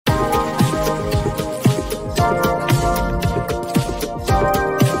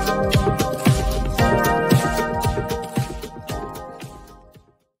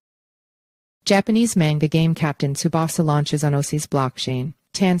Japanese manga game Captain Tsubasa launches on Oasys Blockchain.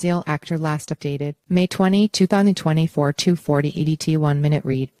 Tanzeel Akhtar last updated, May 20, 2024 2:40 EDT 1-minute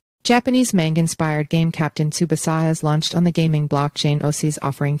read. Japanese manga-inspired game Captain Tsubasahas launched on the gaming blockchain Oasys,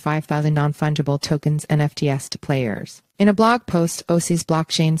 offering 5,000 non-fungible tokens NFTs to players. In a blog post, Oasys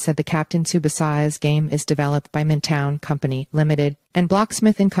Blockchain said the Captain Tsubasahas game is developed by Midtown Company Limited and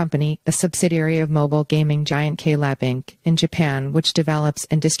BLOCKSMITH&Co, a subsidiary of mobile gaming giant KLab Inc. in Japan, which develops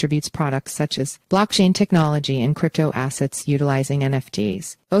and distributes products such as blockchain technology and crypto assets utilizing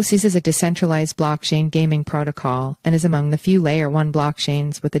NFTs. Oasys is a decentralized blockchain gaming protocol and is among the few Layer 1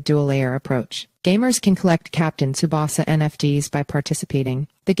 blockchains with a dual-layer approach. Gamers can collect Captain Tsubasa NFTs by participating.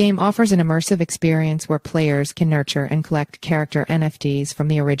 The game offers an immersive experience where players can nurture and collect character NFTs from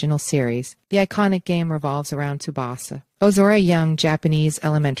the original series. The iconic game revolves around Tsubasa Ozora, a young Japanese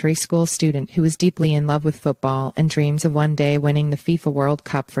elementary school student who is deeply in love with football and dreams of one day winning the FIFA World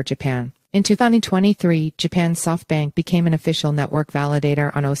Cup for Japan. In 2023, Japan's SoftBank became an official network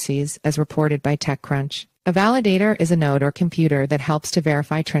validator on Oasys, as reported by TechCrunch. A validator is a node or computer that helps to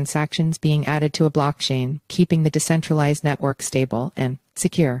verify transactions being added to a blockchain, keeping the decentralized network stable and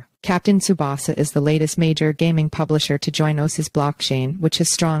secure. Captain Tsubasa is the latest major gaming publisher to join Oasys Blockchain, which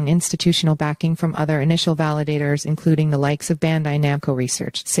has strong institutional backing from other initial validators including the likes of Bandai Namco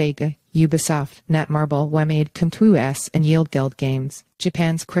Research, Sega, Ubisoft, Netmarble, Wemade, Com2uS, and Yield Guild Games.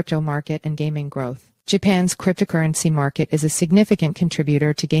 Japan's crypto market and gaming growth. Japan's cryptocurrency market is a significant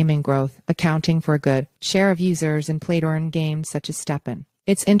contributor to gaming growth, accounting for a good share of users in play-to-earn games such as Steppen.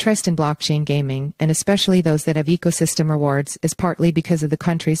 Its interest in blockchain gaming, and especially those that have ecosystem rewards, is partly because of the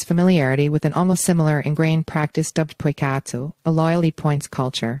country's familiarity with an almost similar ingrained practice dubbed poikatsu, a loyalty points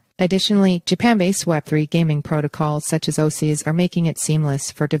culture. Additionally, Japan-based Web3 gaming protocols such as Oasys are making it seamless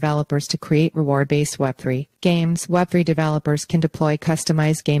for developers to create reward-based Web3 games. Web3 developers can deploy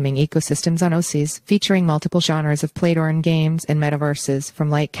customized gaming ecosystems on Oasys, featuring multiple genres of play-to-earn games and metaverses, from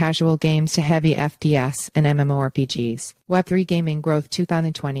light casual games to heavy FPS and MMORPGs. Web3 gaming growth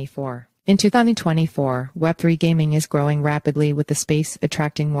 2024. In 2024, Web3 gaming is growing rapidly, with the space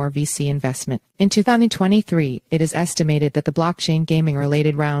attracting more VC investment. In 2023, it is estimated that the blockchain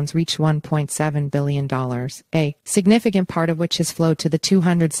gaming-related rounds reached $1.7 billion, a significant part of which has flowed to the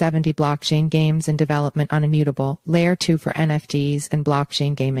 270 blockchain games in development on Immutable, Layer 2 for NFTs and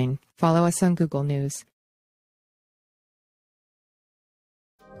blockchain gaming. Follow us on Google News.